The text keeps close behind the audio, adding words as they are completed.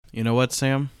You know what,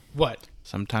 Sam? What?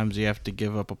 Sometimes you have to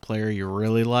give up a player you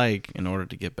really like in order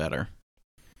to get better.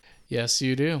 Yes,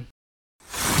 you do.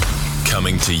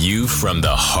 Coming to you from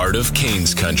the heart of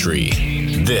Canes country,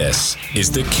 this is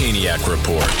the Caniac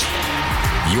Report.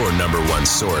 Your number one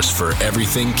source for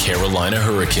everything Carolina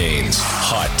Hurricanes,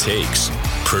 hot takes,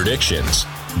 predictions,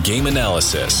 game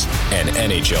analysis, and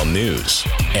NHL news.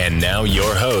 And now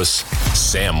your hosts,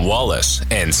 Sam Wallace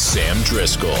and Sam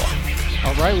Driscoll.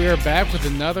 All right, we are back with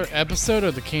another episode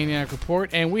of the Caniac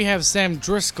Report, and we have Sam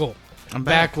Driscoll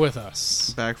back with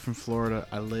us. Back from Florida.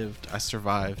 I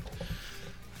survived.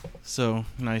 So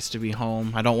nice to be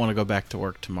home. I don't want to go back to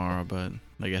work tomorrow, but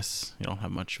I guess you don't have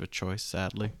much of a choice,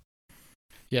 sadly.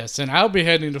 Yes, and I'll be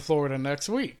heading to Florida next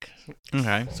week.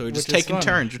 Okay, so we're just taking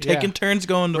turns. We're taking turns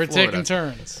going to Florida. We're taking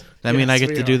turns. That mean I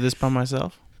get to do this by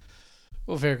myself?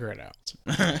 We'll figure it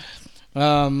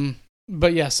out.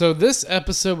 But yeah, so this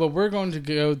episode, what we're going to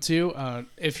go to,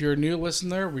 if you're a new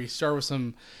listener, we start with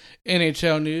some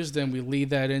NHL news, then we lead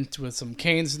that into with some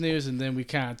Canes news, and then we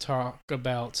kind of talk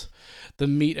about the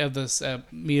meat of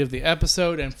the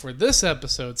episode. And for this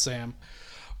episode, Sam,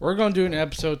 we're going to do an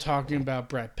episode talking about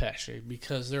Brett Pesce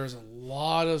because there's a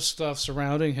lot of stuff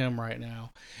surrounding him right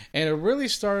now, and it really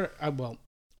started.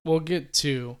 We'll get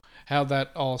to how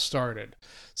that all started.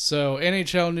 So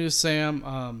NHL news,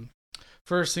 Sam.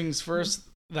 First things first,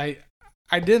 I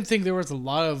didn't think there was a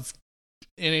lot of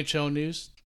NHL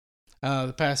news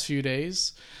the past few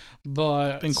days,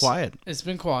 but It's been quiet. It's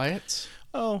been quiet.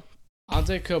 Oh,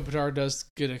 Ante Kopitar does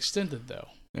get extended, though.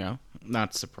 Yeah,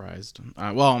 not surprised.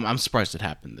 Well, I'm surprised it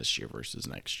happened this year versus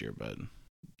next year, but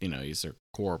he's their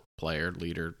core player,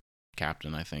 leader,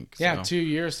 captain, I think. Yeah, so. 2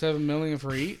 years, $7 million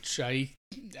for each. He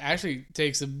actually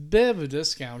takes a bit of a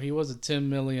discount. He was a $10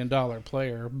 million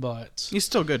player, but He's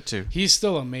still good too. He's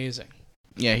still amazing.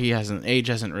 Yeah, age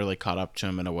hasn't really caught up to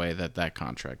him in a way that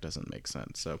contract doesn't make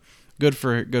sense. So good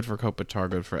for Kopitar,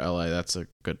 good for LA. That's a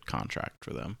good contract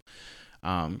for them.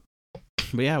 But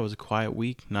yeah, it was a quiet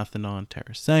week. Nothing on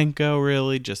Tarasenko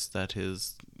really, just that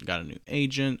he's got a new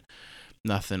agent.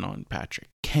 Nothing on Patrick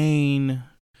Kane.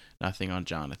 Nothing on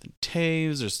Jonathan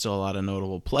Toews. There's still a lot of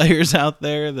notable players out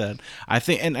there that I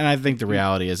think, and I think the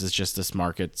reality is it's just this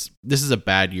is a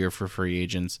bad year for free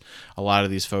agents. A lot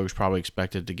of these folks probably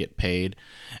expected to get paid,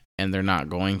 and they're not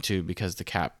going to because the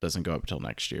cap doesn't go up until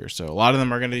next year. So a lot of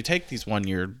them are going to take these 1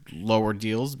 year lower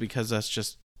deals because that's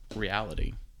just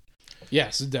reality.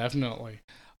 Yes, definitely.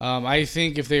 I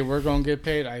think if they were going to get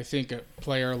paid, I think a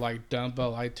player like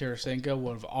Dumba, like Tarasenko,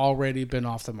 would have already been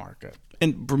off the market.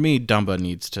 And for me, Dumba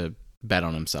needs to bet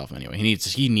on himself anyway.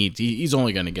 He's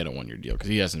only going to get a 1 year deal because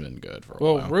he hasn't been good for a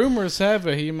while. Well, rumors have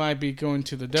it he might be going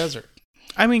to the desert.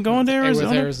 I mean, going to Arizona.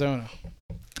 With Arizona.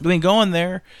 I mean, going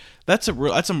there, that's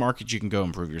a market you can go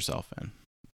improve yourself in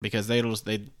because they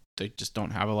just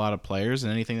don't have a lot of players,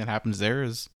 and anything that happens there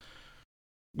is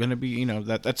going to be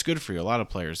that's good for you. A lot of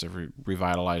players have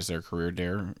revitalized their career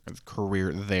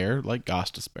there, like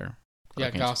Gostisbehere.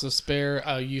 Yeah, Gostisbehere,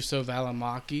 Juuso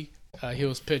Välimäki. He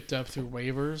was picked up through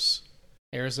waivers.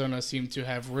 Arizona seemed to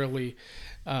have really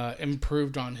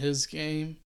improved on his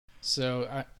game.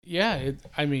 So,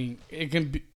 it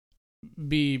can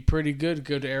be pretty good to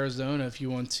go to Arizona if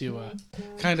you want to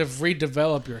kind of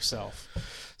redevelop yourself.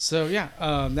 So,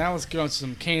 now let's go on to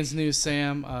some Canes news,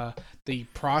 Sam. The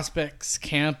prospects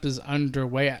camp is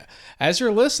underway. As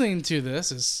you're listening to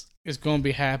this, is going to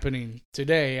be happening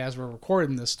today as we're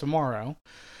recording this tomorrow.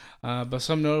 But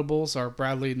some notables are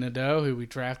Bradley Nadeau, who we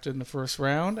drafted in the first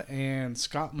round, and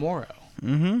Scott Morrow.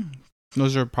 Mm-hmm.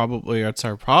 Those are probably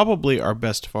our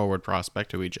best forward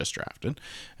prospect who we just drafted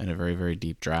in a very, very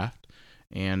deep draft,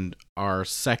 and our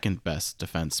second best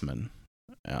defenseman.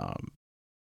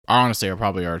 Honestly,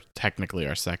 technically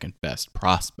our second best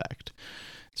prospect.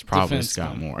 It's probably Defenseman.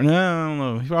 Scott Morrow. No, I don't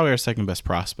know. He's probably our second best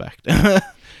prospect.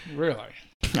 Really?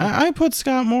 I put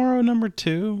Scott Morrow number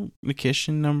 2,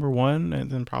 Nikishin number 1,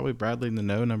 and then probably Bradley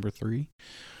Nadeau number 3.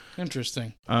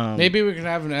 Interesting. Maybe we could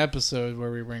have an episode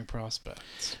where we rank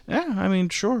prospects. Yeah, I mean,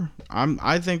 sure.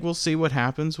 I think we'll see what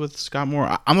happens with Scott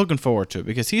Morrow. I'm looking forward to it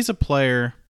because he's a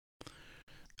player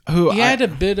who had a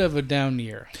bit of a down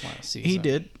year last season. He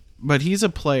did, but he's a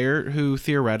player who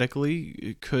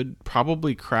theoretically could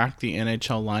probably crack the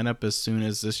NHL lineup as soon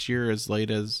as this year, as late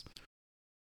as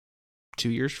 2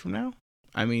 years from now.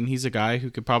 I mean, he's a guy who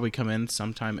could probably come in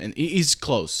sometime, and he's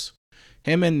close.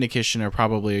 Him and Nikishin are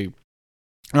probably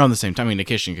around the same time. I mean,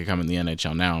 Nikishin could come in the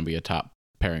NHL now and be a top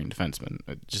pairing defenseman.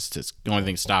 The only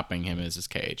thing stopping him is his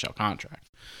KHL contract.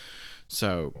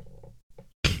 So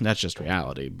that's just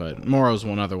reality. But Morrow's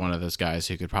another one of those guys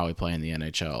who could probably play in the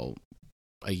NHL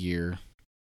a year,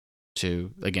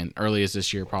 to, again, early as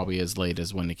this year, probably as late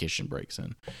as when Nikishin breaks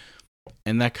in.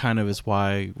 And that kind of is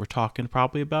why we're talking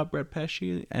probably about Brett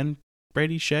Pesce and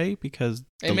Brady Shea, because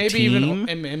and maybe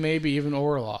even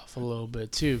Orloff a little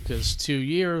bit too, because 2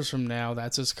 years from now,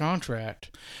 that's his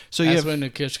contract. So that's when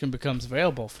Nikishin becomes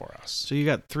available for us. So you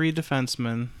got 3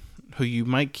 defensemen who you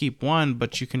might keep one,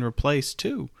 but you can replace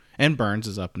 2. And Burns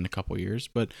is up in a couple years,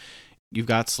 but you've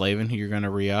got Slavin who you're going to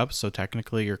re-up, so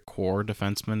technically your core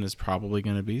defenseman is probably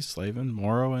going to be Slavin,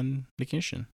 Morrow, and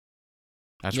Nikishin.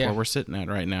 That's where we're sitting at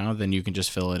right now. Then you can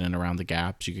just fill it in around the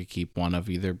gaps. You could keep one of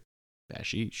either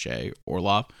Pesce, Shea,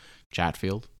 Orloff,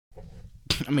 Chatfield.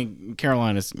 I mean,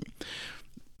 Carolina's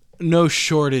no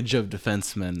shortage of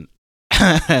defensemen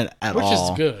at all. Which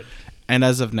is good. And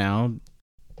as of now,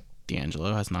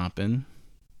 D'Angelo has not been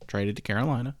traded to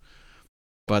Carolina.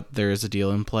 But there is a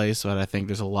deal in place, but I think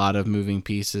there's a lot of moving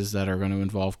pieces that are going to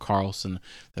involve Karlsson,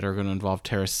 that are going to involve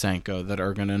Tarasenko, that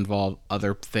are going to involve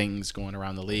other things going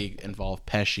around the league, involve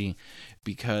Pesce,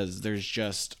 because there's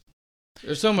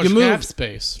so much cap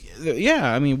space.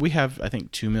 Yeah, I mean, we have, I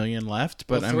think, $2 million left,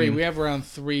 but we have around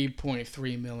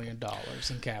 $3.3 million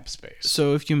in cap space.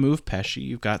 So if you move Pesce,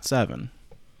 you've got $7 million.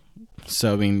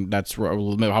 So I mean, that's probably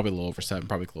a little over $7 million,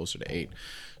 probably closer to $8 million.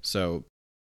 So,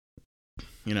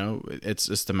 you know, it's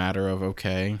just a matter of,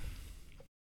 okay,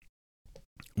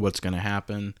 what's going to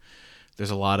happen?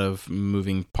 There's a lot of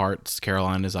moving parts.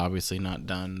 Carolina's obviously not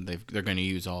done. They're going to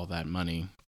use all that money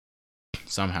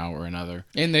somehow or another.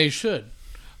 And they should.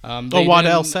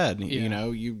 Waddell said, you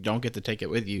know, you don't get to take it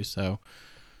with you, so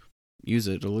use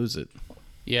it or lose it.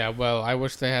 Yeah, well, I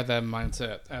wish they had that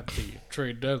mindset at the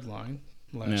trade deadline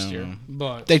last year.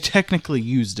 But they technically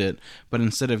used it, but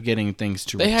instead of getting things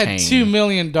to retain, they had $2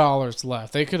 million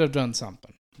left. They could have done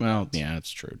something. Well, yeah,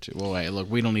 that's true too. Well, hey, look,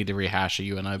 we don't need to rehash it.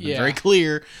 You and I have been very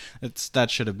clear.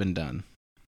 That should have been done.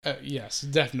 Yes,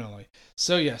 definitely.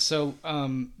 So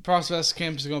Prospects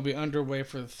Camp is going to be underway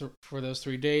for those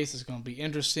 3 days. It's going to be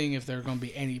interesting if there are going to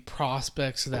be any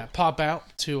prospects that pop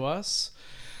out to us.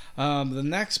 The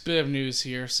next bit of news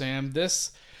here, Sam,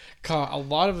 this caught a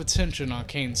lot of attention on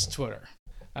Kane's Twitter.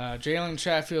 Jalen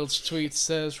Chatfield's tweet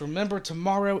says, "Remember,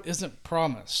 tomorrow isn't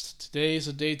promised. Today is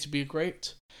a day to be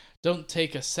great. Don't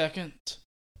take a second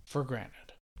for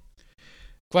granted."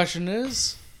 Question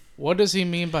is, what does he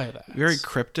mean by that? Very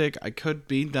cryptic. It could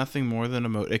be nothing more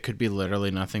than it could be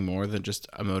literally nothing more than just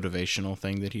a motivational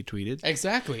thing that he tweeted.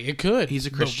 Exactly, it could. He's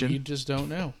a Christian. But we just don't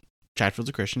know. Chatfield's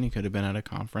a Christian. He could have been at a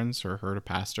conference or heard a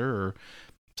pastor or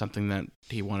something that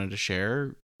he wanted to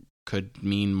share. Could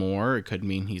mean more. It could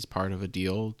mean he's part of a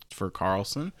deal for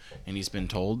Karlsson, and he's been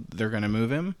told they're going to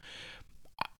move him.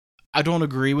 I don't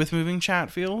agree with moving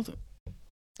Chatfield,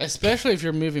 especially if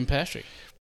you're moving Pesce.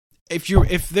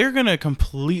 If they're going to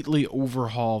completely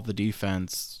overhaul the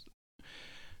defense,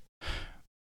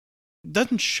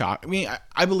 doesn't shock. I mean,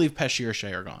 I believe Pesce or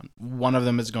Shea are gone. One of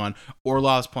them is gone.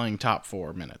 Orlov's playing top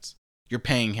 4 minutes. You're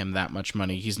paying him that much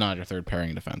money. He's not your third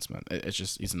pairing defenseman. It's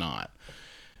just, he's not.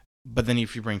 But then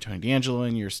if you bring Tony DeAngelo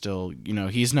in, you're still, you know,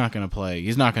 he's not going to play.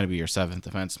 He's not going to be your 7th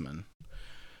defenseman.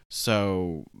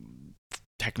 So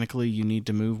technically you need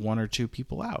to move 1 or 2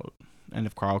 people out. And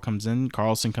if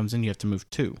Karlsson comes in, you have to move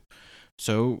 2.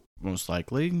 So most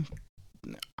likely,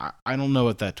 I don't know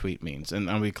what that tweet means. And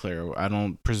I'll be clear, I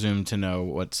don't presume to know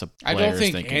what the player's thinking.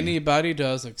 I don't think anybody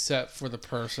does except for the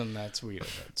person that tweeted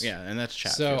it. Yeah, and that's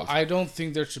Chatfield. So I don't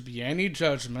think there should be any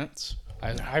judgment.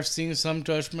 I've seen some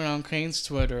judgment on Kane's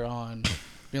Twitter on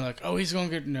being like, oh, he's going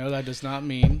to get... No, that does not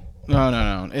mean...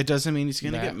 No. It doesn't mean he's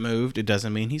going to get moved. It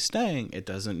doesn't mean he's staying. It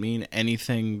doesn't mean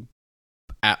anything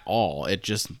at all. It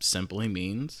just simply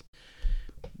means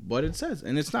what it says.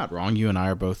 And it's not wrong. You and I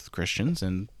are both Christians,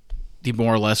 and he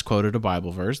more or less quoted a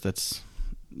Bible verse. It's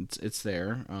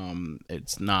there.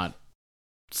 It's not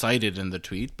cited in the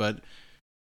tweet, but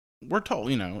we're told,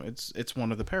 you know, it's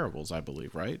one of the parables, I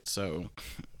believe, right? So,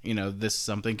 you know, this is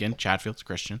something, again, Chatfield's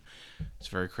Christian. It's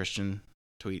a very Christian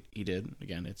tweet he did.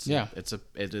 Again, it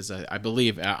is a I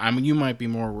believe, I mean, you might be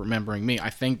more remembering me. I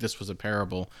think this was a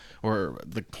parable, or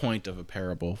the point of a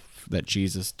parable that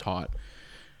Jesus taught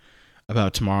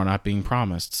about tomorrow not being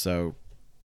promised. So,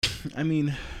 I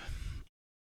mean,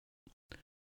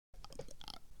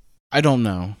 I don't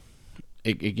know.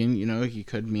 Again, you know, he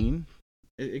could mean,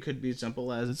 it could be as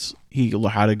simple as he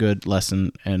had a good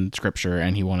lesson in scripture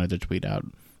and he wanted to tweet out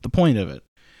the point of it.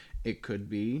 It could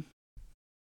be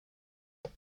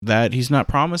that he's not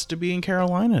promised to be in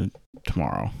Carolina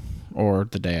tomorrow or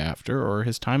the day after, or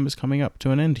his time is coming up to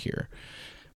an end here.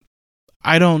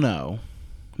 I don't know.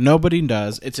 Nobody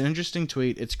does. It's an interesting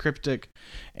tweet. It's cryptic,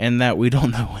 and that we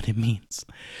don't know what it means.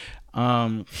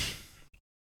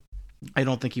 I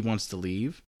don't think he wants to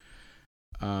leave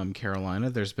Carolina.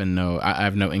 There's been I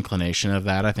have no inclination of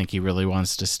that. I think he really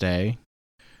wants to stay.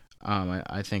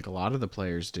 I think a lot of the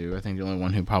players do. I think the only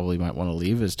one who probably might want to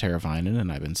leave is Teravainen,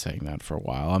 and I've been saying that for a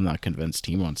while. I'm not convinced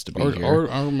he wants to be here.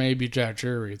 Or maybe Jack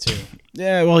Drury, too.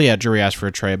 Yeah, well, yeah, Drury asked for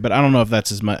a trade, but I don't know if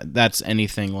that's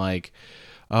anything like,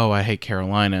 oh, I hate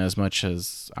Carolina as much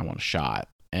as I want a shot.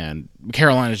 And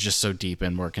Carolina is just so deep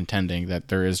and we're contending that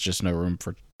there is just no room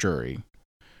for Drury,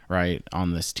 right,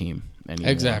 on this team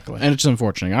anymore. Exactly. And it's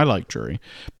unfortunate. I like Drury.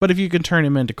 But if you can turn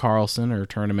him into Carlson or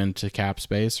turn him into cap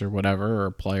space or whatever,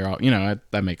 or player out,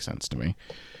 that makes sense to me.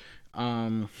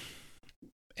 I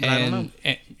don't know.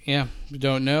 Yeah, we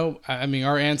don't know. I mean,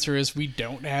 our answer is we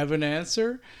don't have an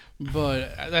answer,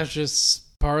 but that's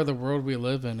just part of the world we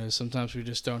live in, is sometimes we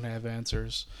just don't have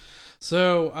answers.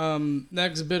 So,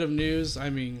 next bit of news,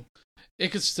 I mean,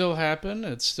 it could still happen.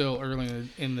 It's still early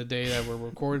in the day that we're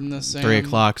recording this. 3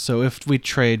 o'clock. So if we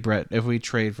trade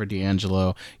for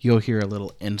D'Angelo, you'll hear a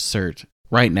little insert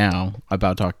right now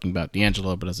about talking about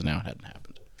D'Angelo, but as of now, it hadn't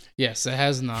happened. Yes, it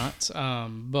has not.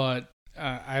 But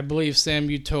I believe, Sam,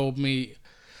 you told me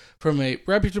from a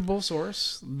reputable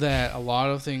source that a lot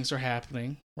of things are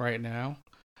happening right now.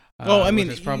 Well, I mean,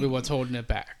 it's probably what's holding it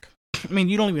back. I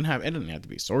mean, it doesn't have to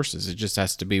be sources. It just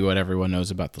has to be what everyone knows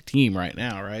about the team right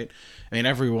now, right? I mean,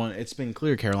 it's been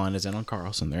clear Carolina's in on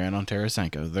Carlson. They're in on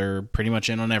Tarasenko. They're pretty much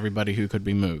in on everybody who could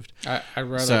be moved. I'd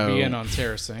rather be in on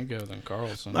Tarasenko than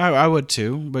Carlson. I would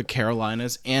too, but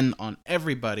Carolina's in on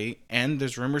everybody, and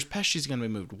there's rumors Pesce's going to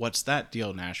be moved. What's that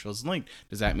deal? Nashville's linked.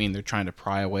 Does that mean they're trying to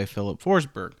pry away Philip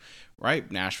Forsberg?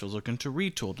 Right? Nashville's looking to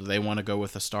retool. Do they want to go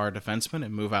with a star defenseman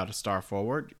and move out a star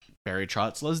forward? Barry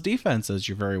Trotzla's defense, as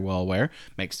you're very well aware,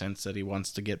 makes sense that he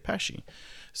wants to get Pesce.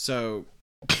 So,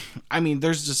 I mean,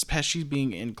 there's just Pesce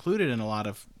being included in a lot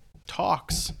of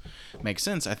talks. Makes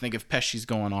sense. I think if Pesce's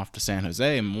going off to San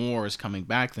Jose, more is coming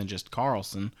back than just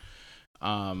Carlson.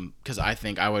 Because I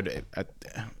think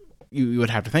you would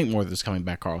have to think more that's coming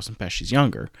back Carlson. Pesce's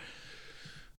younger.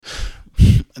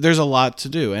 There's a lot to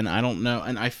do, and I don't know,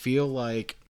 and I feel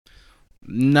like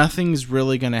nothing's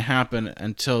really going to happen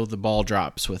until the ball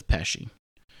drops with Pesce,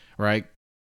 right?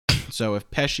 So if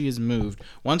Pesce is moved,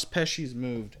 once Pesce is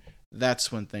moved,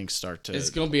 that's when things start to It's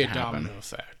going to be a happen. domino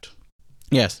effect.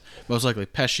 Yes, most likely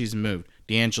Pesce's moved,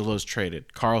 D'Angelo's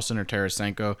traded, Carlson or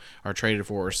Tarasenko are traded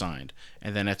for or signed,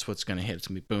 and then that's what's going to hit. It's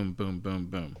going to be boom, boom, boom,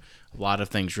 boom. A lot of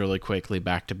things really quickly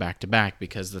back to back to back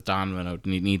because the domino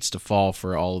needs to fall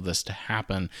for all of this to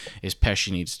happen is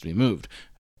Pesce needs to be moved.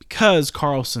 Because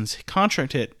Carlson's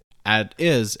contract hit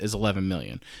is $11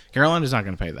 million. Carolina's not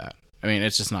going to pay that. I mean,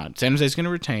 it's just not. San Jose's going to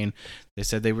retain. They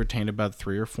said they retained about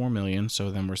 $3 or $4 million, so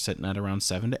then we're sitting at around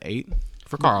 7 to 8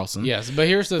 for Carlson. Yes,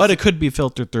 but it could be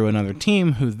filtered through another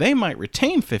team who they might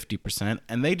retain 50%,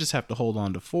 and they just have to hold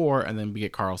on to 4, and then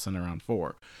get Carlson around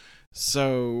 4.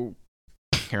 So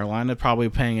Carolina probably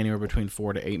paying anywhere between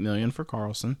 4 to 8 million for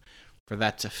Carlson. For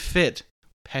that to fit,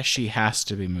 Pesce has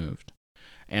to be moved,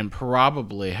 and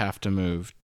probably have to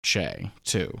move Shea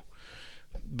too.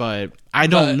 But I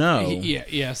don't know.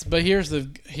 Yes, but here's the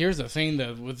thing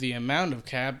though, with the amount of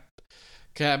cap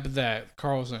that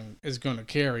Carlson is going to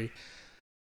carry,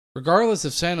 regardless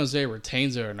if San Jose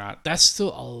retains it or not, that's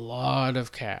still a lot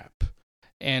of cap,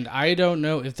 and I don't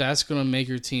know if that's going to make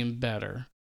your team better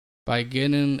by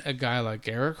getting a guy like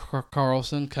Erik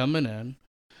Karlsson coming in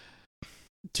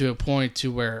to a point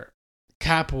to where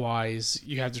cap-wise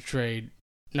you have to trade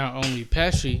not only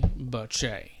Pesce, but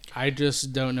Shea. I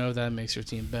just don't know if that makes your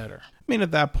team better. I mean,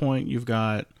 at that point, you've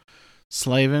got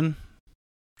Slavin,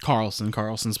 Carlson.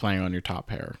 Carlson's playing on your top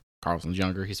pair. Carlson's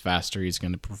younger. He's faster. He's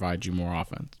going to provide you more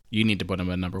offense. You need to put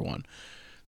him at number 1.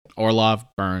 Orlov,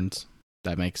 Burns.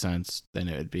 That makes sense. Then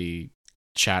it would be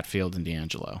Chatfield and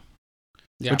D'Angelo.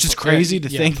 Yeah, which is crazy to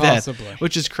think possibly.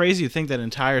 Which is crazy to think that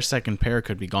entire second pair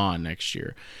could be gone next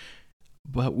year.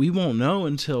 But we won't know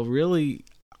until really.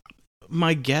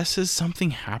 My guess is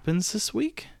something happens this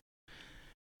week.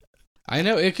 I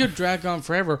know it could drag on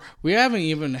forever. We haven't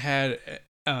even had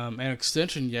an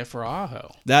extension yet for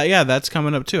Aho. That's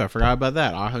coming up too. I forgot about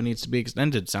that. Aho needs to be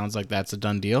extended. Sounds like that's a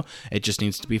done deal. It just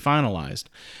needs to be finalized.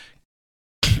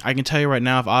 I can tell you right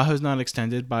now, if Aho's not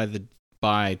extended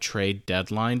by trade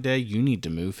deadline day, you need to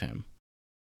move him.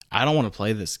 I don't want to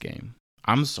play this game.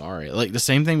 I'm sorry. Like the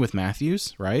same thing with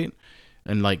Matthews, right?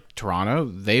 And like Toronto,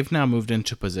 they've now moved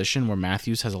into a position where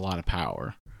Matthews has a lot of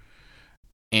power.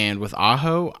 And with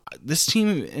Aho, this team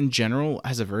in general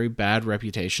has a very bad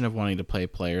reputation of wanting to pay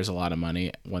players a lot of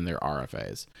money when they're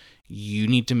RFAs. You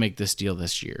need to make this deal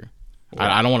this year.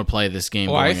 I don't want to play this game.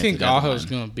 Well, going I think at the deadline. Aho's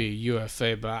going to be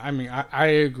UFA, but I mean, I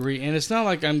agree. And it's not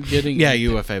like I'm getting... Yeah,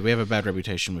 UFA. We have a bad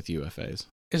reputation with UFAs.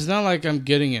 It's not like I'm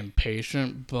getting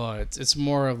impatient, but it's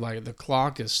more of like the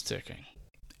clock is ticking.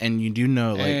 And you do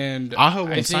know, like, and Aho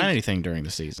won't sign anything during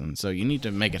the season, so you need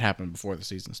to make it happen before the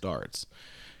season starts.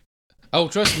 Oh,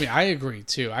 trust me, I agree,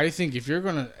 too. I think if you're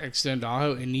going to extend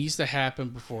Aho, it needs to happen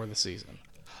before the season.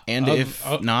 And if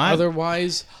not...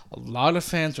 Otherwise, a lot of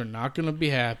fans are not going to be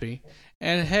happy.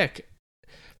 And heck,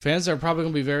 fans are probably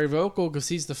going to be very vocal because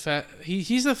he's the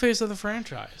face of the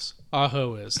franchise.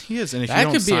 Aho is. He is, and if that you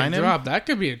don't could be sign a him... drop. That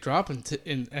could be a drop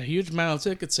in a huge amount of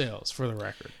ticket sales, for the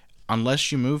record.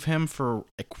 Unless you move him for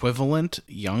equivalent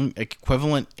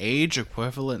age,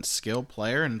 equivalent skill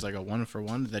player, and it's like a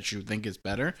 1-for-1 that you think is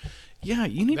better, yeah,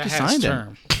 you need to sign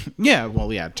him. Yeah,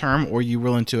 well, yeah, term, or you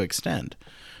willing to extend.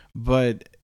 But,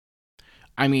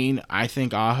 I mean, I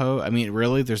think Aho,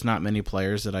 really, there's not many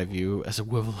players that I view as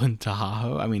equivalent to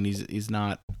Aho. I mean, he's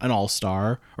not an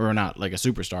all-star, or not like a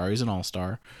superstar, he's an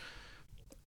all-star.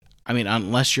 I mean,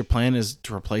 unless your plan is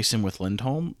to replace him with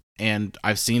Lindholm, and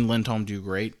I've seen Lindholm do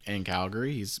great in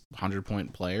Calgary. He's a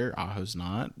 100-point player. Aho's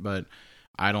not, but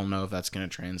I don't know if that's going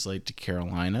to translate to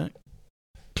Carolina,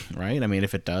 right? I mean,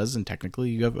 if it does, and technically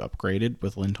you have upgraded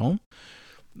with Lindholm,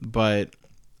 but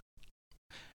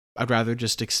I'd rather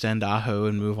just extend Aho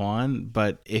and move on.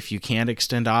 But if you can't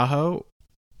extend Aho,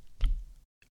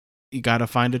 you got to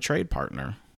find a trade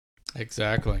partner.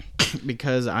 Exactly.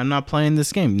 Because I'm not playing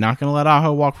this game. Not going to let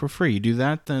Aho walk for free. You do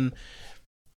that, then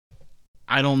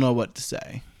I don't know what to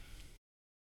say.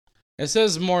 It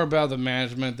says more about the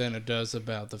management than it does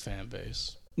about the fan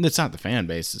base. It's not the fan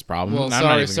base's problem. Well,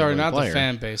 sorry, not the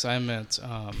fan base. I meant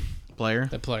player.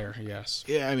 The player, yes.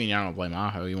 Yeah, I mean, I don't blame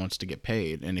Aho. He wants to get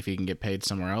paid, and if he can get paid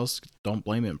somewhere else, don't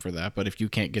blame him for that. But if you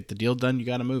can't get the deal done, you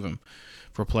got to move him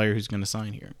for a player who's going to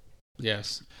sign here.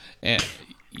 Yes, and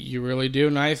you really do.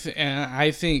 And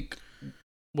I think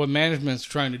what management's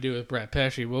trying to do with Brett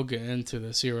Pesce, we'll get into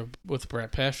this here with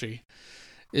Brett Pesce,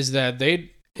 is that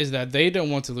they don't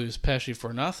want to lose Pesce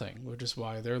for nothing, which is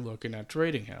why they're looking at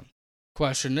trading him.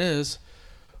 Question is,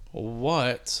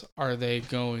 what are they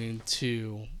going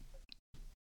to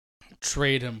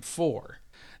trade him for?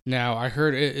 Now, I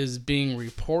heard it is being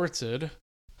reported,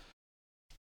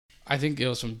 I think it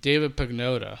was from David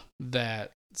Pagnotta,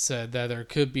 that said that there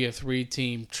could be a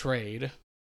 3-team trade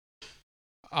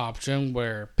option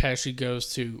where Pesce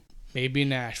goes to maybe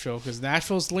Nashville, because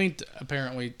Nashville's linked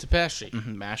apparently to Pesce.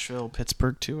 Mm-hmm. Nashville,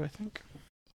 Pittsburgh too, I think.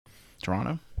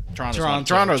 Toronto's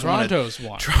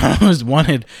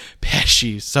wanted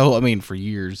Pesce, so for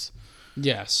years.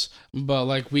 Yes, but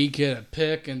like we get a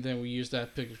pick, and then we use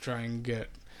that pick to try and get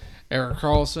Erik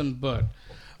Karlsson. But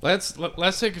let's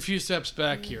take a few steps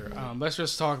back here. Let's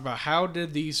just talk about how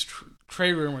did these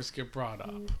trade rumors get brought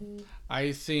up.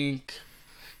 I think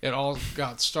it all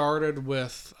got started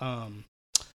with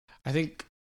I think,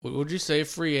 would you say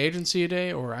free agency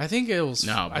day, or I think it was?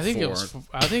 No, before. I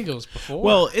think it was before.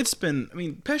 Well, it's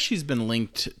been. Pesce's been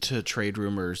linked to trade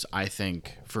rumors, I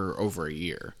think, for over a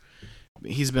year.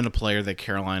 He's been a player that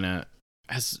Carolina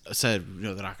has said,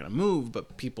 they're not going to move,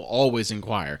 but people always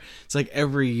inquire. It's like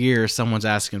every year someone's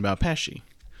asking about Pesce.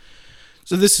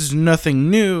 So this is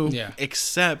nothing new,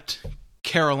 except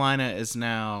Carolina is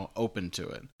now open to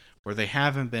it. Where they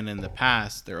haven't been in the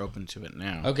past, they're open to it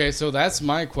now. Okay, so that's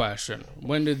my question.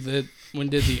 When did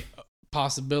the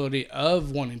possibility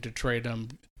of wanting to trade him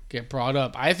get brought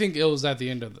up? I think it was at the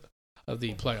end of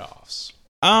the playoffs.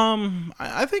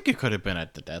 I think it could have been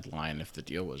at the deadline if the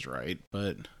deal was right,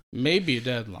 but maybe a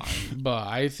deadline. But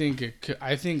I think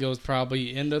it was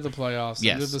probably end of the playoffs,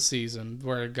 end of the season,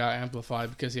 where it got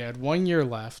amplified because he had 1 year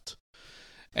left,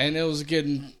 and it was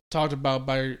getting talked about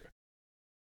by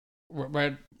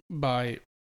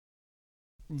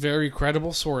very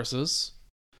credible sources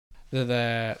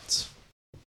that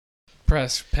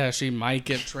Pesce might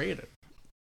get traded.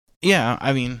 Yeah,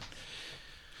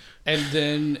 and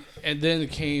then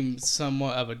it came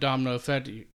somewhat of a domino effect.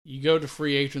 You go to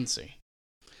free agency,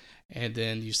 and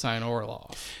then you sign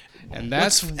Orlov, and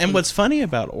what's funny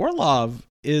about Orlov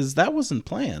is that wasn't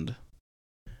planned.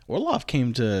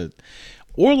 Orlov's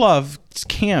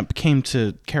camp came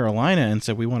to Carolina and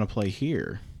said, we want to play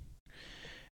here.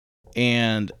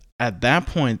 And at that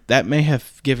point, that may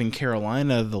have given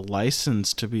Carolina the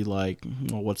license to be like,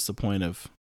 well, what's the point of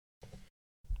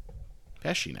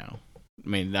Pesce now?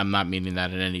 I'm not meaning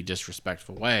that in any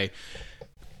disrespectful way.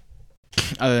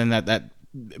 Other than that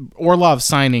Orlov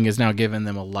signing has now given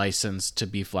them a license to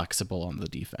be flexible on the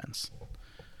defense.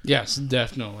 Yes,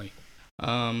 definitely.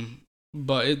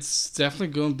 But it's definitely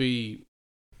going to be...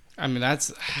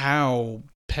 that's how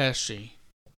Pesce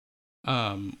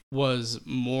was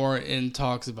more in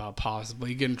talks about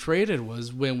possibly getting traded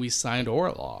was when we signed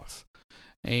Orlov.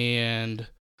 And,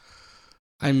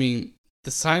 I mean,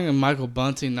 the signing of Michael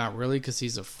Bunting, not really because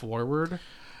he's a forward,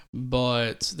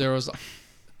 but there was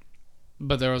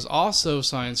also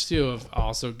signs, too, of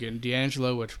also getting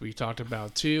D'Angelo, which we talked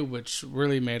about, too, which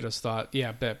really made us thought,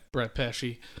 yeah, Brett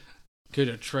Pesce could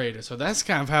have traded. So that's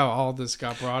kind of how all this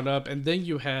got brought up. And then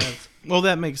you have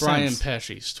that makes Brian sense.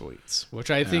 Pesce's tweets, which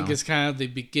I think is kind of the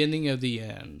beginning of the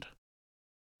end,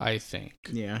 I think.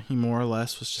 Yeah, he more or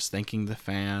less was just thanking the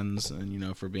fans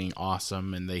and, for being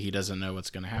awesome and that he doesn't know what's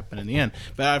going to happen in the end.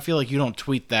 But I feel like you don't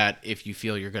tweet that if you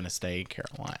feel you're going to stay in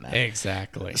Carolina.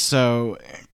 Exactly. So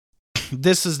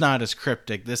this is not as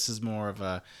cryptic. This is more of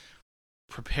a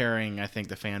preparing, I think,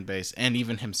 the fan base and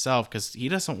even himself, because he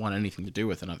doesn't want anything to do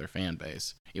with another fan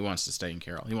base. He wants to stay in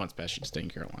Carolina. He wants Pesce to stay in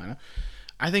Carolina.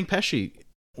 I think Pesce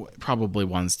probably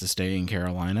wants to stay in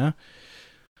Carolina.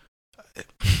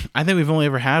 I think we've only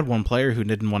ever had one player who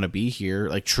didn't want to be here,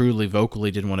 like truly vocally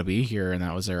didn't want to be here, and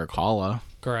that was Eric Halla.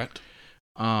 Correct.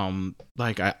 I mean,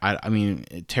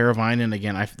 Teravainen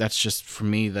again. That's just for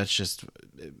me. That's just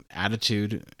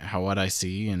attitude, what I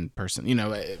see in person.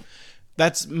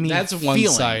 That's me. That's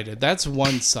one-sided. That's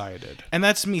one-sided. And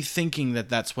that's me thinking that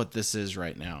that's what this is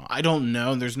right now. I don't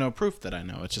know. There's no proof that I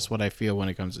know. It's just what I feel when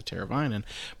it comes to Teravainen.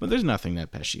 But there's nothing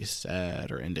that Pesce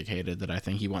said or indicated that I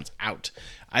think he wants out.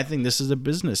 I think this is a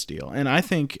business deal. And I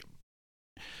think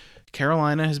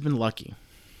Carolina has been lucky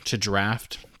to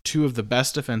draft two of the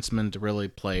best defensemen to really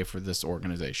play for this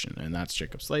organization. And that's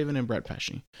Jacob Slavin and Brett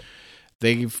Pesce.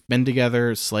 They've been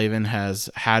together. Slavin has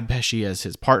had Pesce as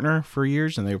his partner for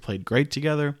years, and they've played great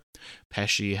together.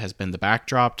 Pesce has been the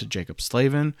backdrop to Jacob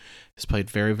Slavin. Has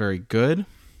played very, very good.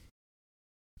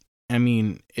 I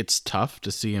mean, it's tough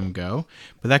to see him go,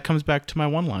 but that comes back to my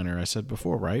one-liner I said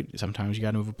before, right? Sometimes you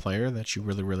got to move a player that you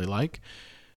really, really like,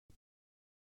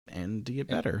 and to get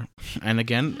better. And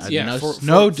again,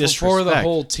 no disrespect for the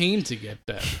whole team to get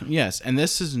better. Yes, and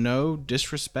this is no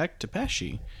disrespect to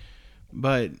Pesce,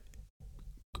 but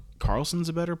Carlson's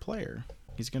a better player.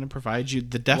 He's going to provide you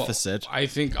the deficit. Well, I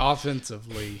think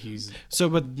offensively he's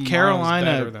Carolina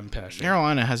better than Pesce.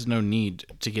 Carolina has no need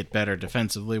to get better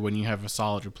defensively when you have a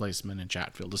solid replacement in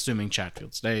Chatfield, assuming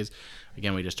Chatfield stays.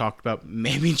 Again, we just talked about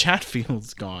maybe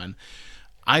Chatfield's gone.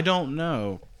 I don't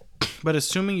know, but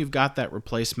assuming you've got that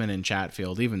replacement in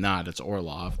Chatfield, even not, it's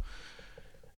Orlov.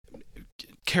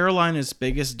 Carolina's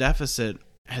biggest deficit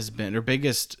has been, or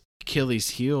biggest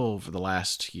Achilles heel for the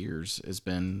last years has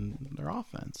been their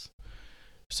offense.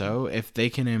 So if they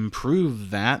can improve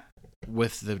that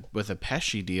with a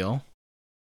Pesce deal,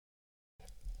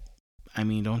 I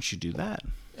mean, don't you do that?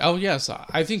 Oh yes,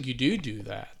 I think you do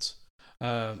that.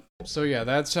 So yeah,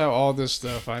 that's how all this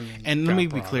stuff. And let me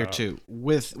be clear too.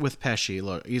 With Pesce,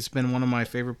 look, he's been one of my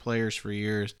favorite players for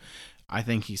years. I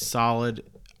think he's solid.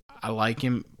 I like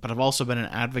him, but I've also been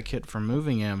an advocate for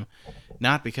moving him,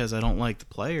 not because I don't like the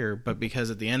player, but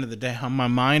because at the end of the day, how my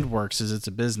mind works is it's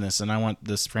a business, and I want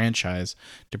this franchise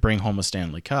to bring home a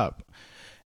Stanley Cup.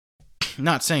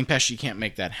 Not saying Pesce can't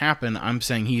make that happen. I'm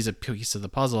saying he's a piece of the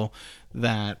puzzle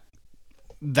that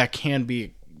can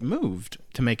be moved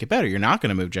to make it better. You're not going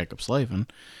to move Jacob Slavin.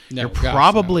 No, you're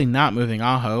probably not moving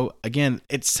Aho. Again,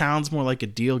 it sounds more like a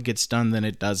deal gets done than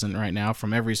it doesn't right now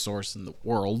from every source in the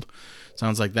world.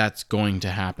 Sounds like that's going to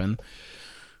happen.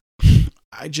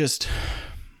 I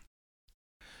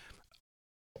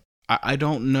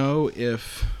don't know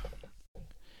if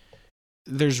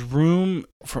there's room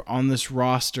for on this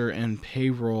roster and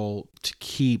payroll to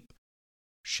keep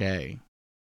Shea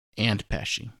and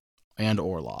Pesce and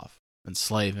Orlov and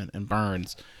Slavin and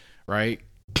Burns, right?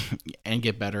 And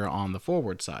get better on the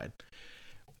forward side.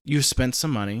 You spent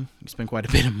some money. You spent quite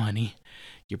a bit of money.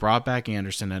 You brought back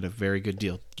Anderson at a very good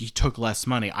deal. You took less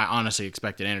money. I honestly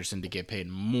expected Anderson to get paid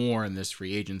more in this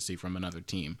free agency from another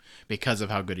team because of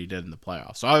how good he did in the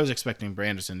playoffs. So I was expecting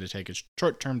Anderson to take a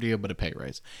short-term deal but a pay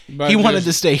raise. But he wanted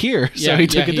to stay here, so he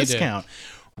took a discount.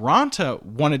 Ranta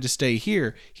wanted to stay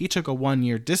here. He took a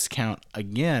 1-year discount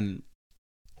again.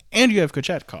 And you have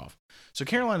Kochetkov. So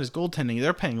Carolina's goaltending,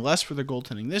 they're paying less for their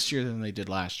goaltending this year than they did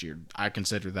last year. I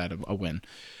consider that a win.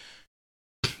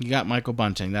 You got Michael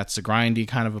Bunting. That's a grindy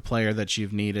kind of a player that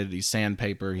you've needed. He's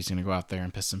sandpaper. He's going to go out there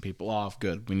and piss some people off.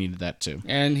 Good. We needed that too.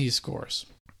 And he scores.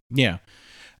 Yeah.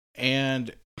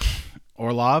 And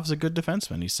Orlov's a good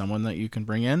defenseman. He's someone that you can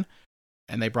bring in.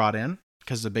 And they brought in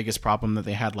because the biggest problem that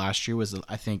they had last year was,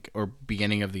 I think, or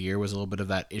beginning of the year, was a little bit of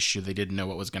that issue. They didn't know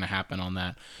what was going to happen on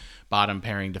that bottom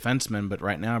pairing defenseman. But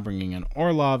right now, bringing in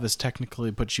Orlov is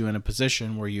technically puts you in a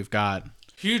position where you've got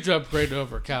Huge upgrade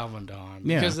over Calvin Don.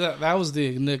 Yeah. Because that was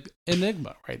the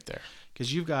enigma right there.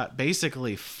 Because you've got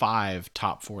basically 5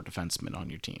 top 4 defensemen on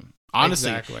your team.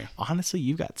 Honestly,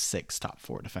 you've got 6 top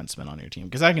 4 defensemen on your team.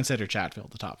 Because I consider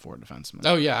Chatfield the top 4 defenseman.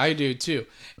 Oh, yeah, I do too.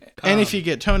 And if you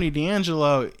get Tony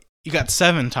DeAngelo, you got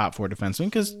 7 top 4 defensemen.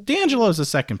 Because DeAngelo is a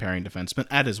second pairing defenseman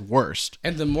at his worst.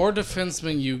 And the more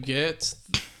defensemen you get,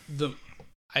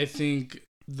 I think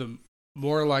the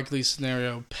more likely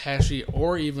scenario Pesce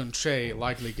or even Shea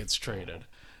likely gets traded.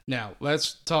 Now,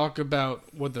 let's talk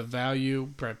about what the value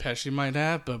Brett Pesce might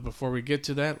have, but before we get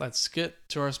to that, let's get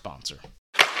to our sponsor.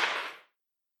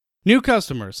 New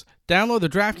customers, download the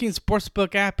DraftKings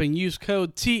Sportsbook app and use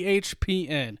code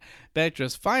THPN. Bet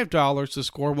just $5 to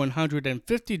score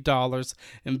 $150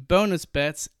 in bonus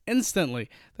bets instantly.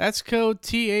 That's code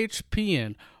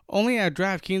THPN, only at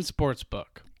DraftKings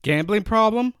Sportsbook. Gambling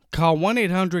problem? Call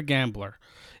 1-800-GAMBLER.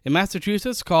 In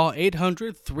Massachusetts, call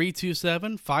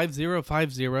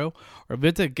 800-327-5050 or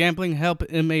visit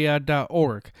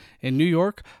gamblinghelpma.org. In New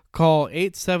York, call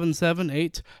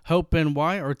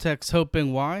 877-8-HOPE-NY or text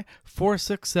HOPE-NY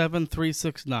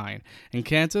 467-369. In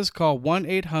Kansas, call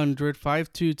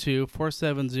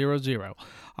 1-800-522-4700.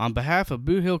 On behalf of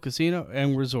Boo Hill Casino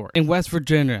and Resort. In West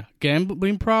Virginia,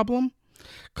 gambling problem?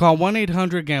 Call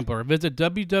 1-800-GAMBLER. Visit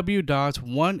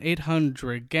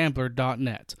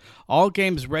www.1800gambler.net. All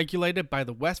games regulated by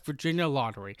the West Virginia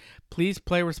Lottery. Please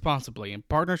play responsibly in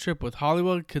partnership with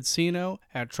Hollywood Casino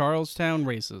at Charlestown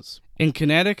Races. In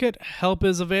Connecticut, help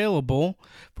is available.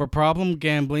 For problem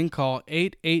gambling, call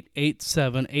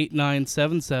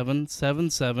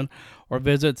 888-789-7777 or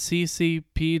visit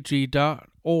ccpg.org.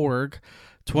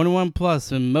 21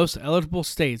 plus in most eligible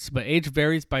states, but age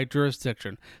varies by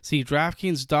jurisdiction. See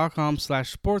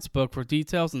DraftKings.com/sportsbook for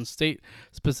details and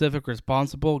state-specific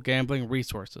responsible gambling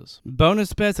resources.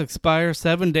 Bonus bets expire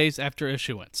 7 days after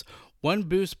issuance. 1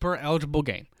 boost per eligible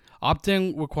game.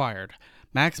 Opt-in required.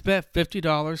 Max bet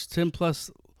 $50, 10 plus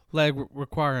leg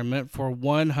requirement for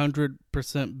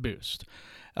 100% boost.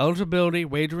 Eligibility,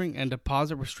 wagering, and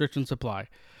deposit restrictions apply.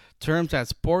 Terms at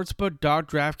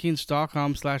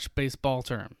sportsbook.draftkings.com/baseball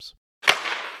terms.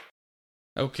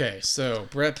 Okay, so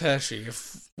Brett Pesce,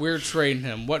 if we're trading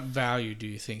him, what value do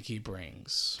you think he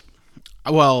brings?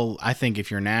 Well, I think if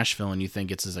you're Nashville and you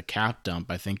think it's as a cap dump,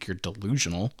 I think you're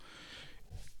delusional.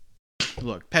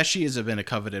 Look, Pesce has been a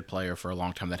coveted player for a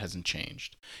long time that hasn't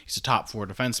changed. He's a top 4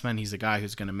 defenseman. He's a guy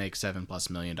who's going to make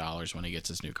 $7+ million when he gets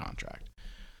his new contract.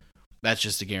 That's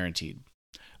just a guaranteed.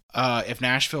 If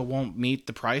Nashville won't meet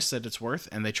the price that it's worth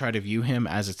and they try to view him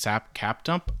as a cap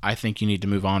dump, I think you need to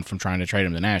move on from trying to trade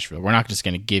him to Nashville. We're not just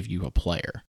going to give you a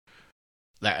player.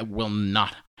 That will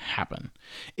not happen.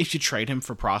 If you trade him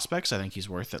for prospects, I think he's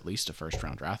worth at least a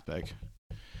first-round draft pick.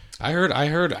 I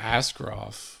heard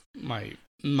Askarov might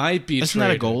be Isn't traded.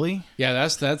 that a goalie? Yeah,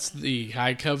 that's the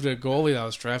high coveted goalie that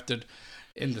was drafted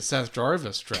in the Seth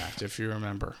Jarvis draft, if you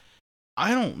remember.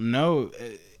 I don't know.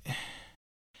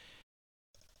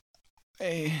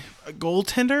 A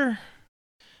goaltender?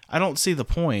 I don't see the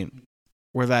point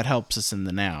where that helps us in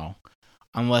the now.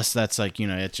 Unless that's like,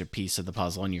 it's a piece of the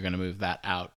puzzle and you're going to move that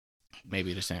out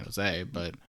maybe to San Jose.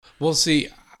 But we'll see.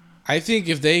 I think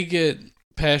if they get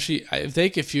Pesce, if they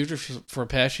get future for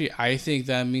Pesce, I think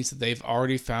that means that they've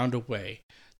already found a way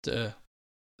to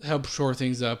help shore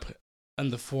things up in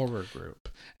the forward group.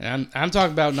 And I'm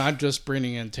talking about not just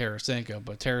bringing in Tarasenko,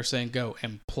 but Tarasenko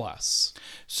and plus.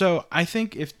 So I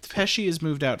think if Pesce is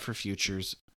moved out for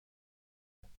futures,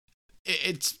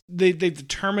 they've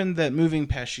determined that moving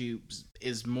Pesce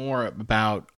is more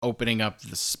about opening up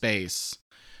the space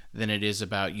than it is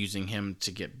about using him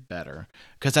to get better.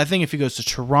 Because I think if he goes to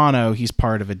Toronto, he's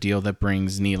part of a deal that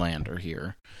brings Nylander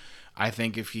here. I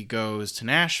think if he goes to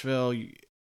Nashville,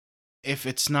 if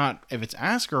it's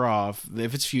Askarov,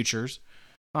 if it's futures,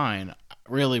 fine.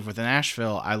 Really, with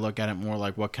Nashville, I look at it more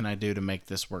like, what can I do to make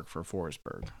this work for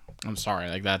Forsberg? I'm sorry,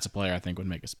 like that's a player I think would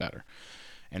make us better.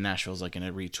 And Nashville's like in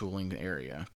a retooling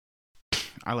area.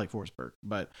 I like Forsberg,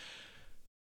 but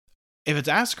if it's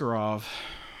Askarov,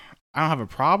 I don't have a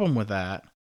problem with that.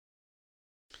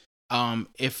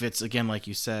 If it's, again, like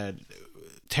you said,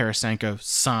 Tarasenko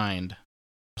signed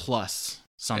plus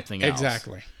something else.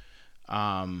 Exactly.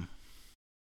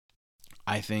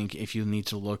 I think if you need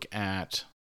to look at...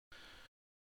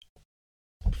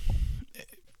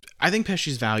 I think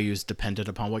Pesce's value is dependent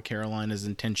upon what Carolina's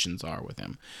intentions are with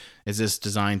him. Is this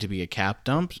designed to be a cap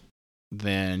dump?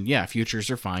 Then, yeah,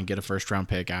 futures are fine. Get a first-round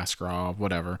pick, Askarov,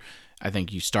 whatever. I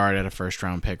think you start at a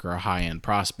first-round pick or a high-end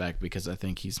prospect because I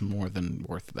think he's more than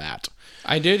worth that.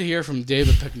 I did hear from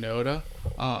David Pagnotta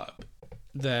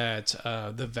that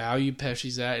the value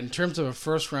Pesce's at, in terms of a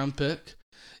first-round pick,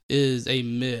 is a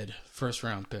mid first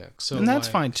round pick. So and that's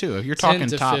like fine too. If you're 10 talking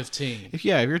to top 15. if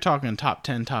you're talking top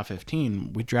 10, top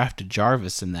 15, we drafted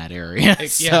Jarvis in that area.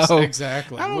 Yes, So,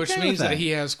 exactly. I'm Which okay means with that he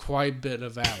has quite a bit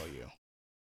of value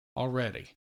already.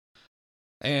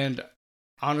 And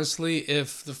honestly,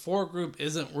 if the 4 group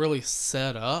isn't really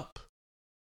set up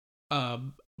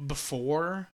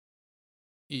before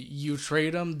you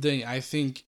trade him, then I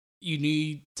think you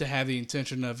need to have the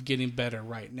intention of getting better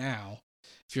right now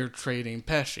if you're trading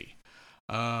Pesce.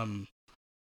 I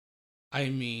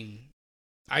mean,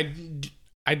 I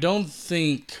don't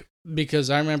think, because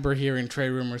I remember hearing trade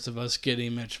rumors of us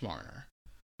getting Mitch Marner.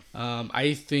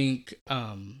 I think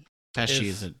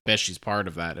Pesce's part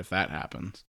of that if that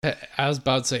happens. I was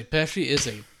about to say Pesce is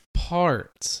a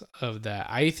part of that.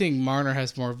 I think Marner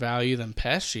has more value than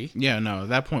Pesce. Yeah, no, at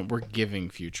that point we're giving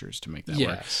futures to make that work.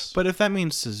 Yes. But if that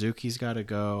means Suzuki's got to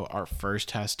go, our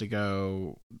first has to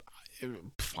go,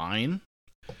 fine.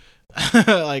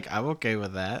 Like, I'm okay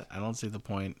with that. I don't see the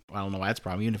point. I don't know why it's a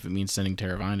problem, even if it means sending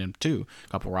Teravainen too. A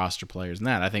couple roster players and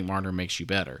that. I think Marner makes you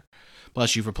better.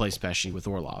 Plus, you've replaced Pesce with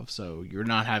Orlov, so you're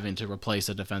not having to replace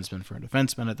a defenseman for a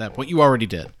defenseman at that point. You already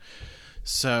did.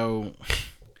 So,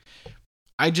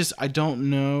 I don't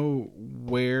know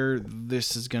where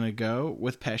this is going to go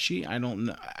with Pesce. I don't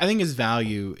know. I think his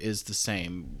value is the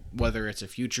same, whether it's a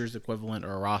futures equivalent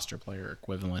or a roster player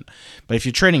equivalent. But if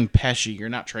you're trading Pesce, you're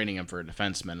not trading him for a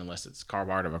defenseman unless it's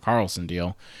part of a Carlson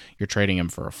deal. You're trading him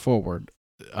for a forward.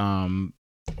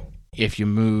 If you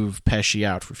move Pesce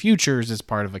out for futures as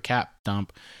part of a cap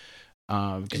dump,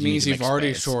 it means you've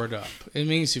already shored up. It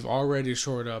means you've already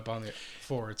shored up on the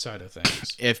forward side of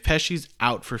things. If Pesce's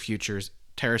out for futures,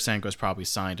 Tarasenko's probably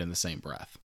signed in the same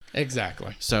breath.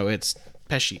 Exactly. So it's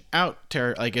Pesce out,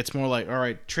 it's more like, all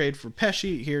right, trade for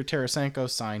Pesce here, Tarasenko,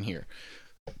 sign here.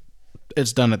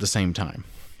 It's done at the same time.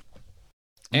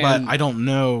 But I don't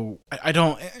know. I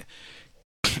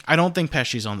don't think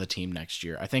Pesce's on the team next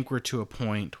year. I think we're to a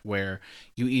point where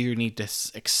you either need to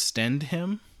extend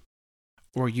him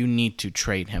or you need to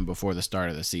trade him before the start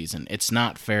of the season. It's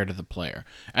not fair to the player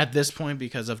at this point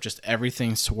because of just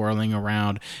everything swirling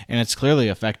around, and it's clearly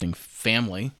affecting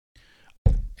family.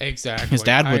 Exactly. His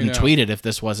dad wouldn't tweet it if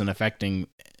this wasn't affecting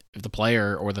the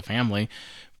player or the family.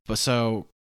 But so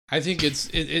I think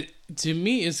it to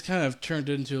me it's kind of turned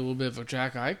into a little bit of a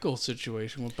Jack Eichel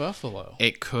situation with Buffalo.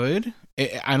 It could.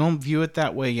 I don't view it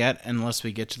that way yet unless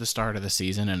we get to the start of the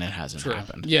season and it hasn't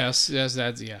happened. Yes,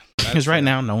 that's Because right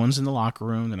now, no one's in the locker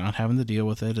room. They're not having to deal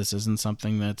with it. This isn't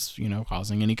something that's,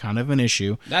 causing any kind of an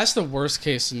issue. That's the worst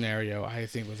case scenario, I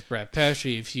think, with Brett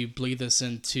Pesce if you bleed this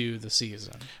into the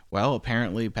season. Well,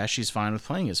 apparently Pesce's fine with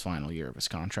playing his final year of his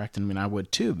contract. I mean, I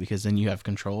would too, because then you have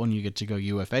control and you get to go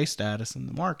UFA status in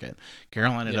the market.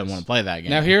 Carolina doesn't want to play that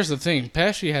game. Now, here's the thing.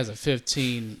 Pesce has a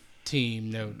 15-team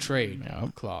no-trade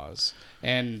clause.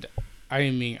 And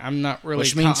I mean, I'm not really...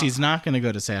 Which means he's not going to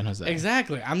go to San Jose.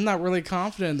 Exactly. I'm not really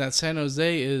confident that San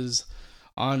Jose is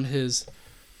on his...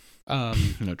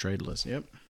 no trade list. Yep.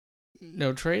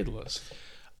 No trade list.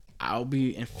 I'll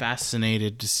be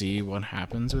fascinated to see what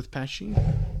happens with Pesce.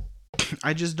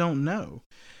 I just don't know.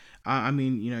 I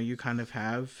mean, you kind of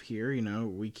have here,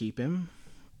 we keep him.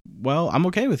 Well, I'm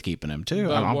okay with keeping him, too.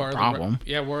 But I don't have a problem.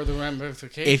 what are the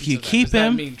ramifications if you of that? keep Does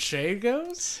him... that mean Shea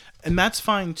goes? And that's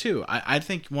fine, too. I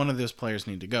think one of those players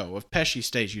need to go. If Pesce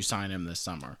stays, you sign him this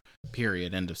summer.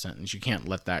 Period. End of sentence. You can't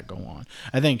let that go on.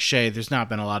 I think Shea, there's not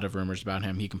been a lot of rumors about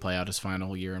him. He can play out his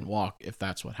final year and walk if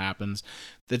that's what happens.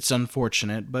 That's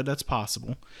unfortunate, but that's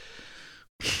possible.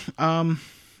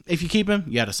 If you keep him,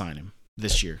 you got to sign him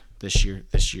this year.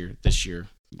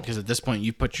 Because at this point,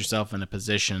 you put yourself in a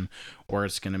position where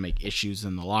it's going to make issues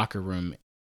in the locker room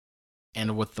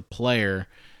and with the player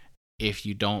if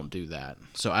you don't do that.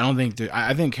 So I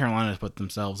think Carolina has put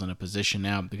themselves in a position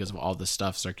now because of all this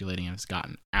stuff circulating and it's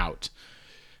gotten out.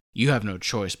 You have no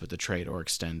choice but to trade or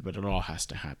extend, but it all has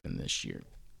to happen this year.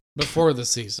 Before the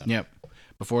season. Yep.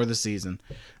 Before the season.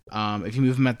 If you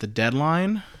move him at the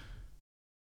deadline,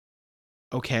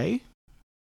 okay.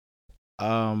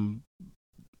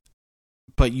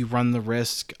 But you run the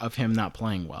risk of him not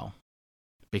playing well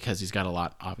because he's got a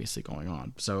lot obviously going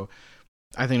on. So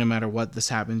I think no matter what this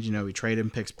happens, we trade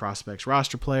him, picks, prospects,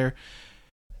 roster player.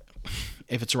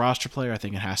 If it's a roster player, I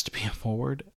think it has to be a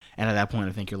forward. And at that point,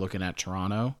 I think you're looking at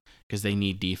Toronto because they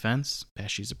need defense.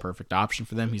 Pesce's a perfect option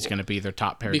for them. He's going to be their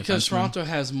top pair because defenseman. Toronto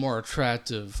has more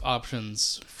attractive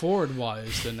options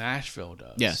forward-wise than Nashville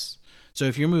does. Yes. So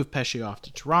if you move Pesce off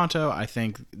to Toronto, I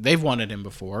think they've wanted him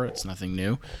before. It's nothing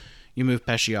new. You move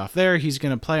Pesce off there, he's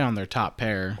going to play on their top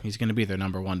pair. He's going to be their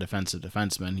number one defensive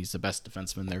defenseman. He's the best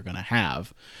defenseman they're going to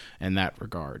have in that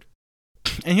regard.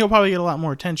 And he'll probably get a lot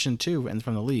more attention too, and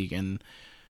from the league. And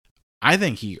I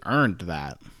think he earned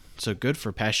that. So good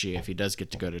for Pesce if he does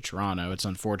get to go to Toronto. It's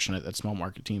unfortunate that small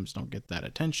market teams don't get that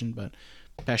attention, but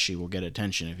Pesce will get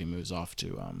attention if he moves off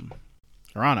to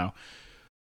Toronto.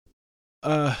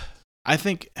 I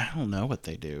don't know what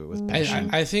they do with Pesce.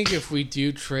 I think if we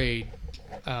do trade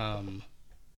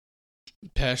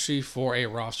Pesce for a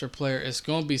roster player, it's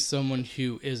going to be someone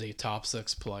who is a top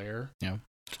 6 player. Yeah,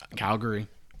 Calgary,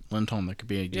 Lindholm, that could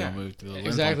be a deal move to the Lindholm.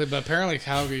 Exactly, but apparently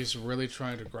Calgary's really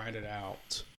trying to grind it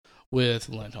out with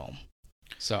Lindholm.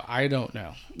 So I don't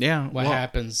know. Yeah, what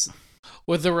happens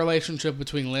with the relationship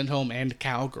between Lindholm and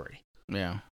Calgary.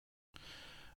 Yeah,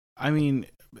 I mean,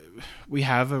 we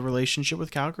have a relationship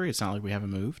with Calgary. It's not like we haven't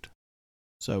moved,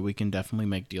 so we can definitely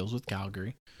make deals with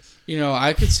Calgary. You know,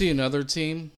 I could see another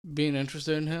team being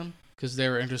interested in him because they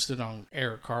were interested on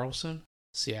Erik Karlsson,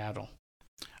 Seattle.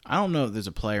 I don't know if there's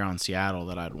a player on Seattle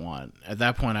that I'd want. At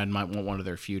that point, I might want one of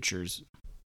their futures.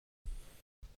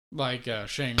 Like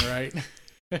Shane Wright.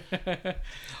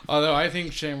 Although I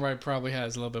think Shane Wright probably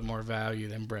has a little bit more value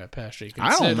than Brett Pesce.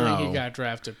 I don't know. He got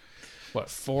drafted,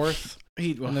 4th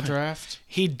in the draft?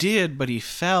 He did, but he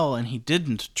fell and he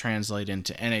didn't translate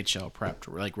into NHL prepped,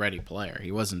 like ready player.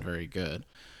 He wasn't very good.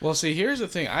 Well, see, here's the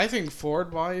thing. I think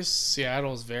forward-wise,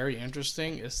 Seattle is very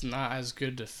interesting. It's not as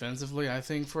good defensively, I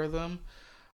think, for them.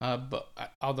 But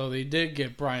although they did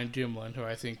get Brian Dumoulin, who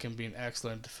I think can be an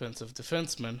excellent defensive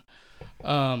defenseman.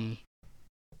 I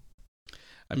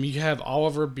mean, you have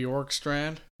Oliver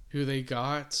Bjorkstrand, who they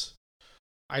got.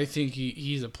 I think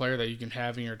he's a player that you can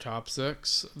have in your top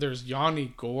 6. There's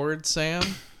Yanni Gourde, Sam.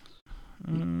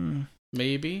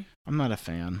 Maybe. I'm not a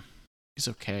fan. He's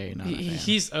okay. Not a fan.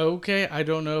 He's okay. I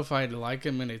don't know if I'd like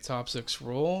him in a top 6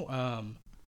 role.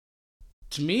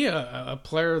 To me, a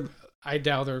player I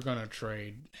doubt they're going to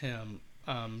trade him.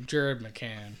 Jared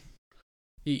McCann.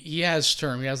 He has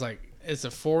term. He has it's a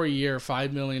 4-year,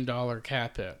 $5 million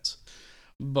cap hit.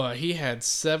 But he had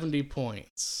 70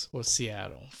 points with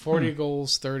Seattle. 40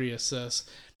 goals, 30 assists.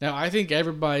 Now, I think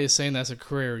everybody is saying that's a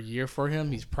career year for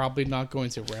him. He's probably not going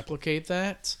to replicate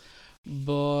that.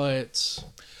 But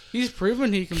he's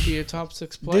proven he can be a top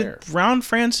 6 player. Did Ron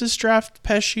Francis draft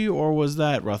Pesce, or was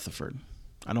that Rutherford?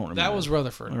 I don't remember. That was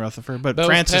Rutherford. But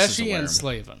Francis is Pesce aware. and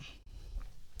Slavin.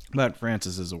 But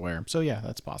Francis is aware. So, yeah,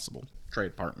 that's possible.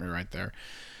 Trade partner right there.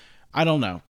 I don't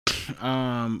know.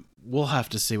 We'll have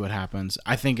to see what happens.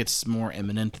 I think it's more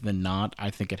imminent than not.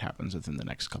 I think it happens within the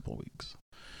next couple of weeks.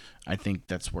 I think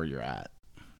that's where you're at.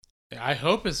 I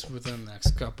hope it's within the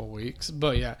next couple of weeks.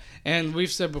 But yeah, and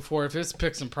we've said before, if it's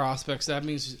picks and prospects, that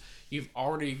means you've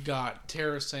already got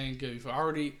Tarasenko. You've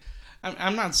already...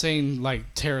 I'm not saying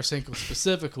like Tarasenko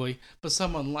specifically, but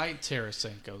someone like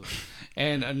Tarasenko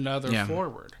and another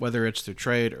forward. Whether it's through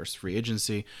trade or free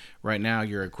agency, right now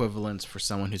your equivalents for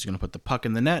someone who's going to put the puck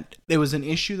in the net. It was an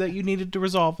issue that you needed to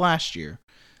resolve last year.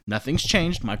 Nothing's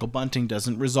changed. Michael Bunting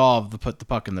doesn't resolve the put the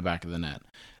puck in the back of the net.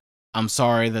 I'm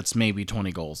sorry, that's maybe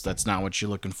 20 goals. That's not what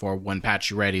you're looking for when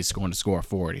Pacioretty's going to score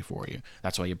 40 for you.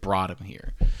 That's why you brought him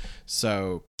here.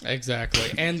 So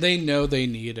exactly, and they know they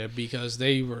need it because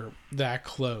they were that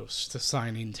close to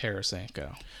signing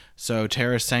Tarasenko. So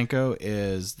Tarasenko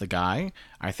is the guy.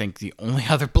 I think the only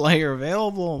other player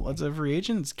available as a free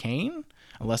agent is Kane,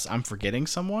 unless I'm forgetting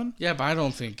someone. Yeah, but I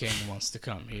don't think Kane wants to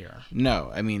come here.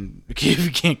 No, I mean, if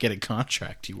you can't get a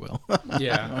contract, you will.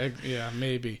 yeah,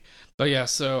 maybe. But yeah,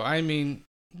 so I mean,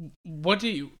 what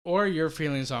are your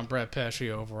feelings on Brett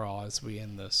Pesce overall as we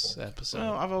end this episode?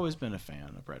 Well, I've always been a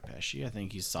fan of Brett Pesce. I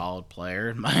think he's a solid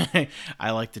player.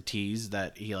 I like to tease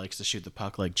that he likes to shoot the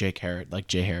puck like Jay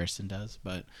Harrison does.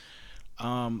 But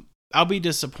I'll be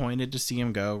disappointed to see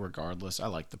him go regardless. I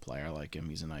like the player. I like him.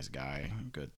 He's a nice guy.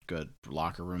 Good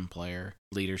locker room player.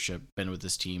 Leadership. Been with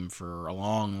this team for a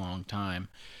long, long time.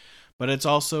 But it's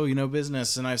also,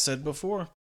 business. And I've said before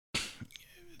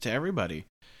to everybody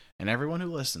and everyone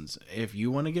who listens, if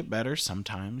you want to get better,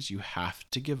 sometimes you have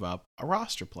to give up a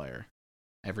roster player.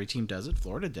 Every team does it.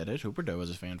 Florida did it. Huberdeau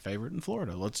was a fan favorite in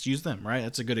Florida. Let's use them, right?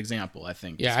 That's a good example, I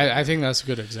think. Yeah, I think that's a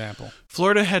good example.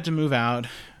 Florida had to move out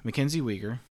Mackenzie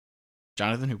Weegar,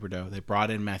 Jonathan Huberdeau. They brought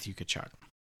in Matthew Tkachuk.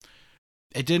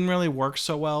 It didn't really work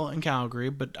so well in Calgary,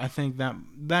 but I think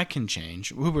that can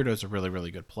change. Huberdeau's a really,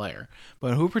 really good player.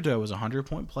 But Huberdeau was a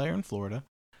 100-point player in Florida.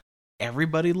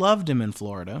 Everybody loved him in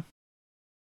Florida.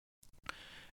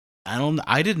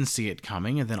 I didn't see it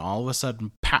coming, and then all of a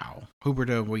sudden, pow!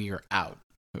 Huberdeau, Weegar out.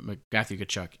 Matthew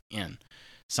Tkachuk in.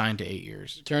 signed to 8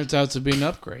 years. Turns out to be an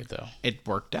upgrade, though. It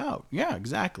worked out. Yeah,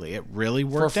 exactly. It really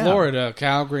worked out. For Florida,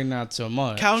 Calgary, not so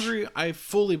much. Calgary, I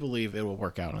fully believe it will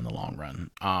work out in the long run.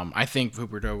 I think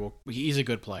Huberdeau he's a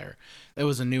good player. It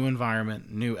was a new environment,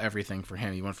 new everything for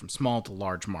him. He went from small to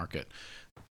large market.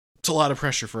 It's a lot of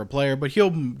pressure for a player, but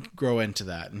he'll grow into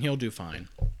that, and he'll do fine.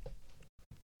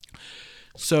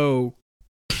 So,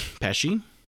 Pesce,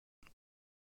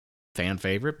 fan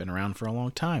favorite, been around for a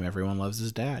long time. Everyone loves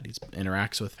his dad. He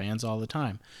interacts with fans all the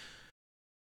time.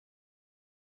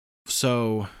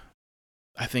 So,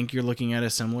 I think you're looking at a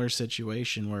similar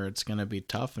situation where it's going to be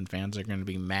tough and fans are going to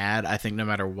be mad. I think no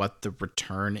matter what the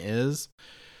return is,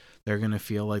 they're going to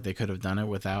feel like they could have done it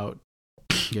without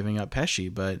giving up Pesce.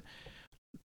 But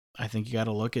I think you got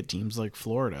to look at teams like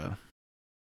Florida.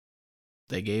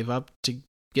 They gave up to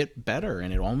get better,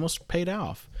 and it almost paid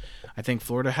off. I think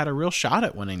Florida had a real shot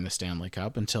at winning the Stanley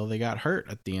Cup until they got hurt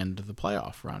at the end of the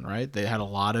playoff run, right? They had a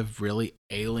lot of really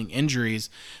ailing injuries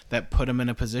that put them in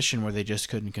a position where they just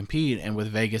couldn't compete, and with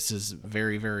Vegas's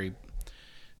very, very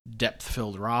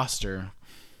depth-filled roster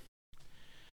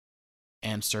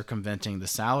and circumventing the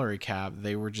salary cap,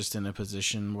 they were just in a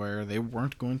position where they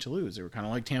weren't going to lose. They were kind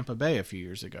of like Tampa Bay a few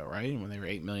years ago, right? When they were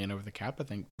 $8 million over the cap, I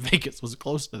think Vegas was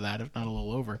close to that, if not a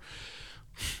little over.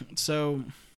 So,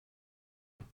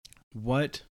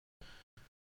 what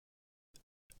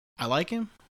I like him.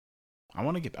 I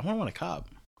want to win a cup.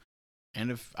 And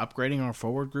if upgrading our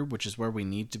forward group, which is where we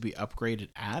need to be upgraded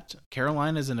at,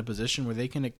 Carolina is in a position where they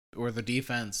can, or the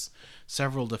defense,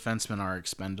 several defensemen are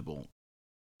expendable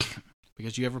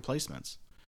because you have replacements.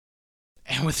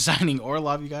 And with signing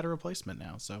Orlov, you got a replacement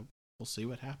now. So we'll see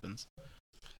what happens.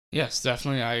 Yes,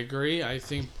 definitely. I agree. I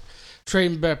think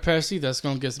trading back Pesce, that's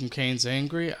going to get some Canes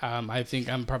angry. I think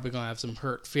I'm probably going to have some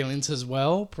hurt feelings as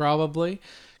well, probably,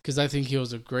 because I think he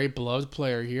was a great beloved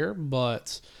player here.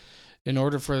 But in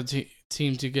order for the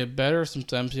team to get better,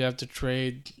 sometimes you have to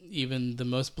trade even the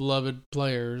most beloved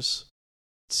players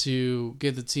to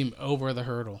get the team over the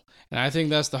hurdle. And I think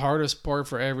that's the hardest part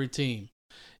for every team,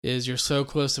 is you're so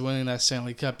close to winning that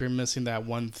Stanley Cup, you're missing that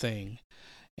one thing.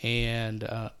 And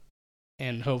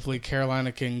hopefully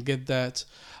Carolina can get that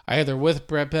either with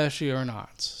Brett Pesce or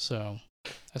not. So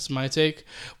that's my take.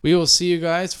 We will see you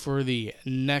guys for the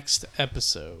next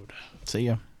episode. See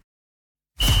ya.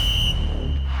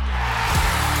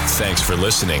 Thanks for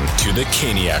listening to the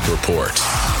Caniac Report.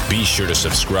 Be sure to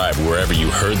subscribe wherever you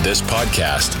heard this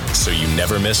podcast so you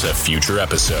never miss a future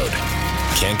episode.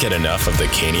 Can't get enough of the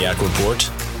Caniac Report?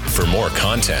 For more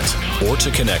content or to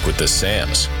connect with the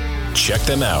Sams, check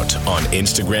them out on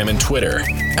Instagram and Twitter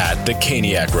 @The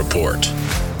Caniac Report.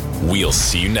 We'll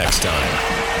see you next time.